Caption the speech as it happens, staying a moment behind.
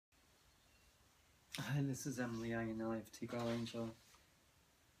Hi, this is Iannielli of T-Girl Angel,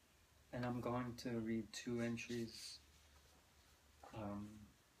 and I'm going to read two entries. Um,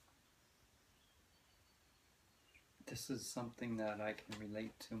 this is something that I can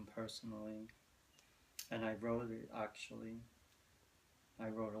relate to personally, and I wrote it actually. I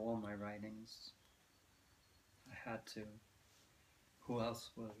wrote all my writings. I had to. Who else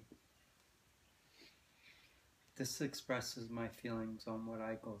would? This expresses my feelings on what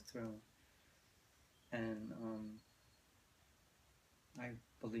I go through, and I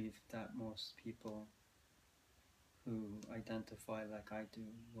believe that most people who identify like I do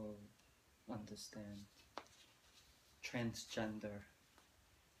will understand. Transgender.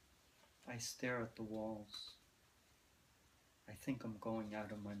 I stare at the walls. I think I'm going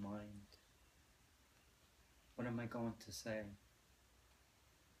out of my mind. What am I going to say?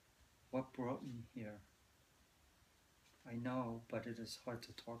 What brought me here? I know, but it is hard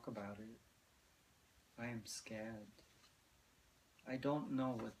to talk about it. I am scared. I don't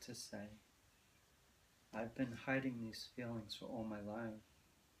know what to say. I've been hiding these feelings for all my life.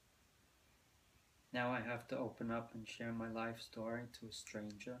 Now I have to open up and share my life story to a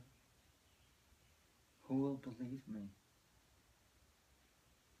stranger. Who will believe me?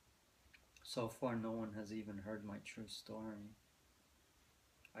 So far, no one has even heard my true story.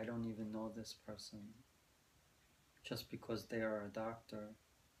 I don't even know this person. Just because they are a doctor,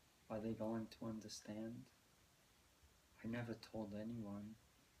 are they going to understand? I never told anyone.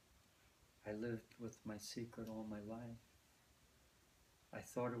 I lived with my secret all my life. I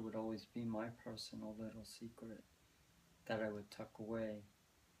thought it would always be my personal little secret that I would tuck away,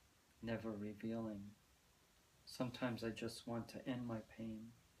 never revealing. Sometimes I just want to end my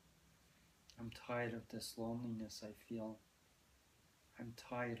pain. I'm tired of this loneliness I feel. I'm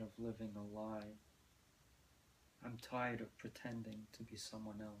tired of living a lie. I'm tired of pretending to be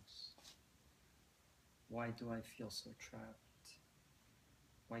someone else. Why do I feel so trapped?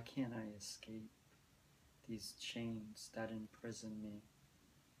 Why can't I escape these chains that imprison me?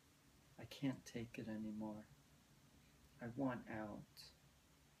 I can't take it anymore. I want out.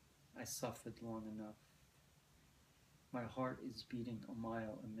 I suffered long enough. My heart is beating a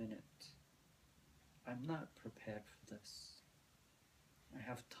mile a minute. I'm not prepared for this. I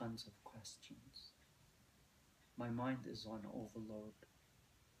have tons of questions. My mind is on overload.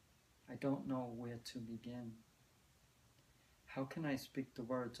 I don't know where to begin. How can I speak the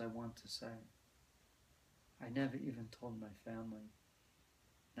words I want to say? I never even told my family,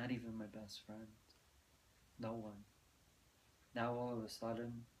 not even my best friend. No one. Now all of a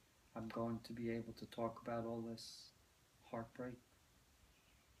sudden, I'm going to be able to talk about all this heartbreak.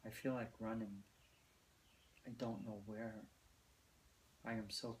 I feel like running. I don't know where. I am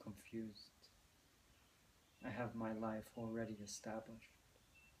so confused. I have my life already established.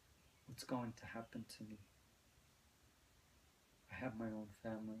 What's going to happen to me? I have my own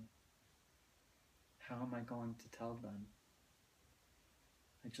family. How am I going to tell them?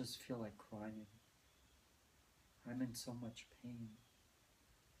 I just feel like crying. I'm in so much pain.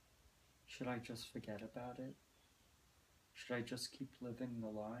 Should I just forget about it? Should I just keep living the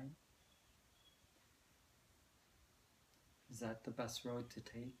lie? Is that the best road to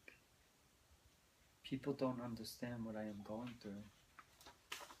take? People don't understand what I am going through.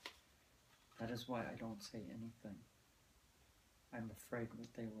 That is why I don't say anything. I'm afraid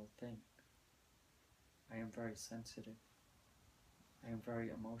what they will think. I am very sensitive. I am very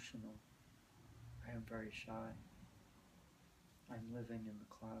emotional. I am very shy. I'm living in the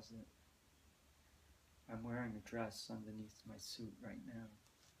closet. I'm wearing a dress underneath my suit right now.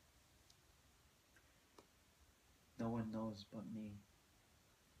 No one knows but me.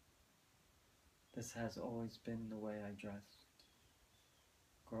 This has always been the way I dressed.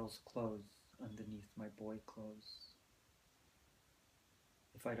 Girls' clothes underneath my boy clothes.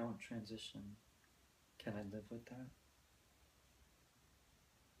 If I don't transition, can I live with that?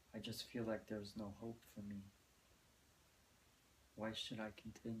 I just feel like there's no hope for me. Why should I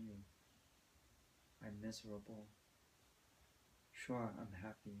continue? I'm miserable. Sure, I'm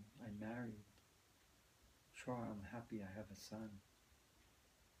happy. I'm married. Sure, I'm happy I have a son.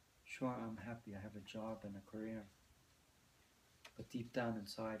 Sure, I'm happy I have a job and a career. But deep down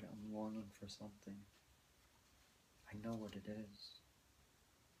inside, I'm longing for something. I know what it is.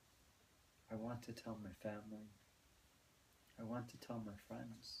 I want to tell my family. I want to tell my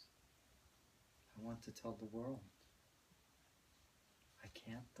friends. I want to tell the world. I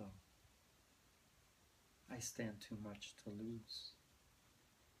can't though. I stand too much to lose.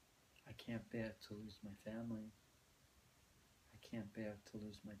 I can't bear to lose my family. I can't bear to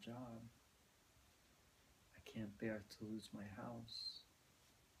lose my job. I can't bear to lose my house.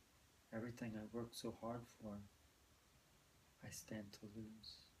 Everything I worked so hard for, I stand to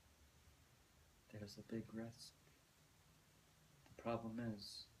lose. There's a big risk. The problem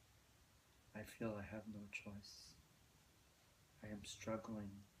is, I feel I have no choice. I am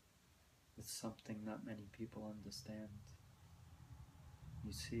struggling with something not many people understand.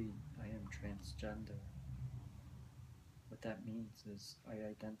 You see, I am transgender. What that means is I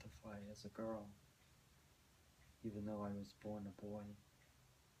identify as a girl, even though I was born a boy.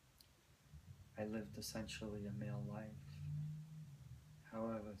 I lived essentially a male life.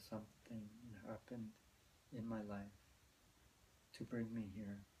 However, something happened in my life to bring me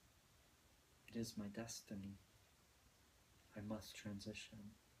here. It is my destiny. I must transition.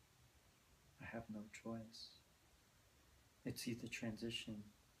 I have no choice. It's either transition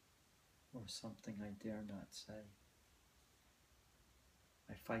or something I dare not say.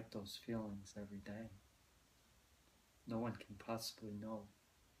 I fight those feelings every day. No one can possibly know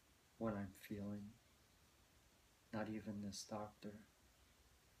what I'm feeling, not even this doctor.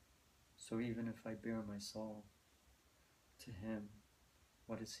 So even if I bare my soul to him,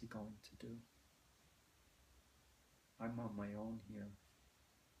 what is he going to do? I'm on my own here.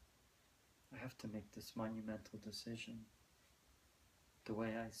 I have to make this monumental decision. The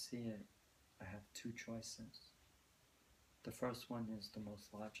way I see it, I have two choices. The first one is the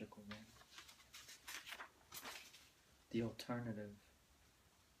most logical one. The alternative,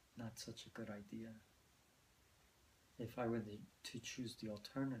 not such a good idea. If I were to choose the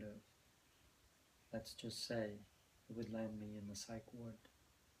alternative, let's just say it would land me in the psych ward.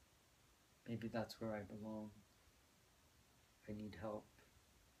 Maybe that's where I belong. I need help.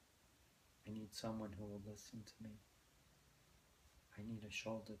 I need someone who will listen to me. I need a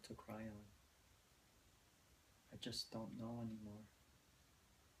shoulder to cry on. I just don't know anymore.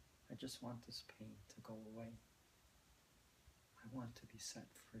 I just want this pain to go away. I want to be set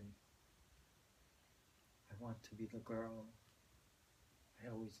free. I want to be the girl I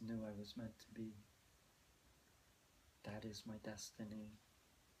always knew I was meant to be. That is my destiny.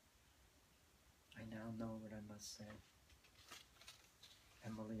 I now know what I must say.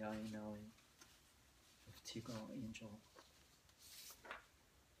 Iannielli of T-Girl Angel.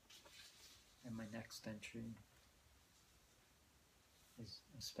 And my next entry is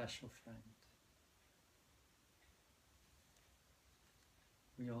a special friend.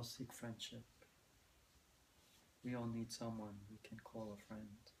 We all seek friendship. We all need someone we can call a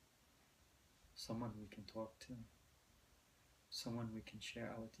friend. Someone we can talk to. Someone we can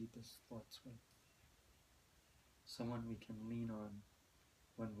share our deepest thoughts with. Someone we can lean on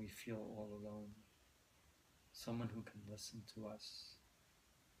when we feel all alone. Someone who can listen to us.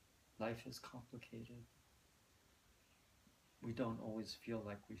 Life is complicated. We don't always feel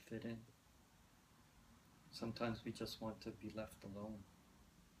like we fit in. Sometimes we just want to be left alone.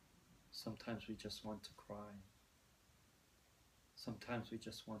 Sometimes we just want to cry. Sometimes we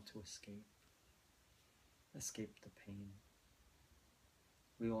just want to escape the pain.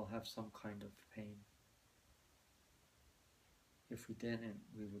 We all have some kind of pain. If we didn't,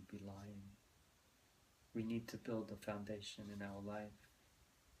 we would be lying. We need to build a foundation in our life.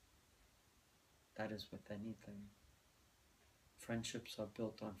 That is with anything. Friendships are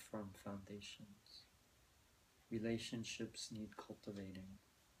built on firm foundations. Relationships need cultivating.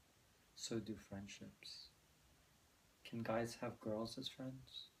 So do friendships. Can guys have girls as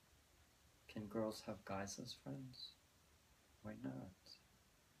friends? Can girls have guys as friends? Why not?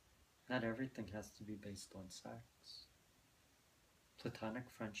 Not everything has to be based on sex. Platonic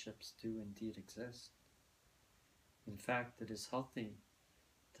friendships do indeed exist. In fact, it is healthy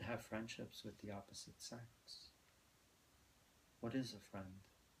to have friendships with the opposite sex. What is a friend?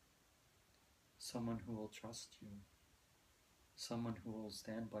 Someone who will trust you. Someone who will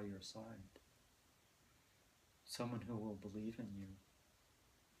stand by your side. Someone who will believe in you.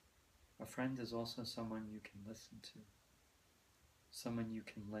 A friend is also someone you can listen to. Someone you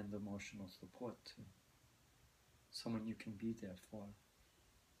can lend emotional support to. Someone you can be there for.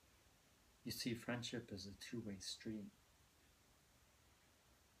 You see, friendship is a two-way street.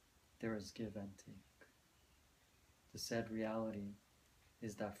 There is give and take. The sad reality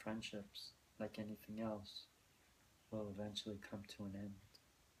is that friendships, like anything else, will eventually come to an end.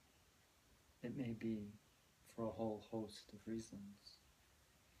 It may be for a whole host of reasons.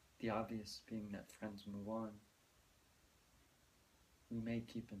 The obvious being that friends move on. We may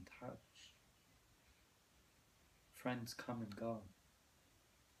keep in touch. Friends come and go.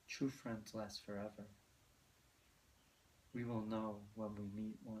 True friends last forever. We will know when we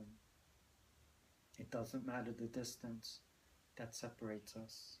meet one. It doesn't matter the distance that separates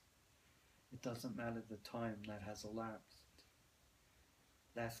us. It doesn't matter the time that has elapsed.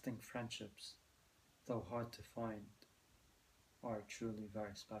 Lasting friendships, though hard to find, are truly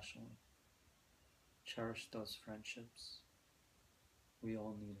very special. Cherish those friendships. We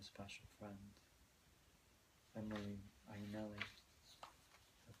all need a special friend. Iannielli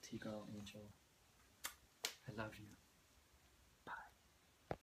of T-Girl Angel. I love you.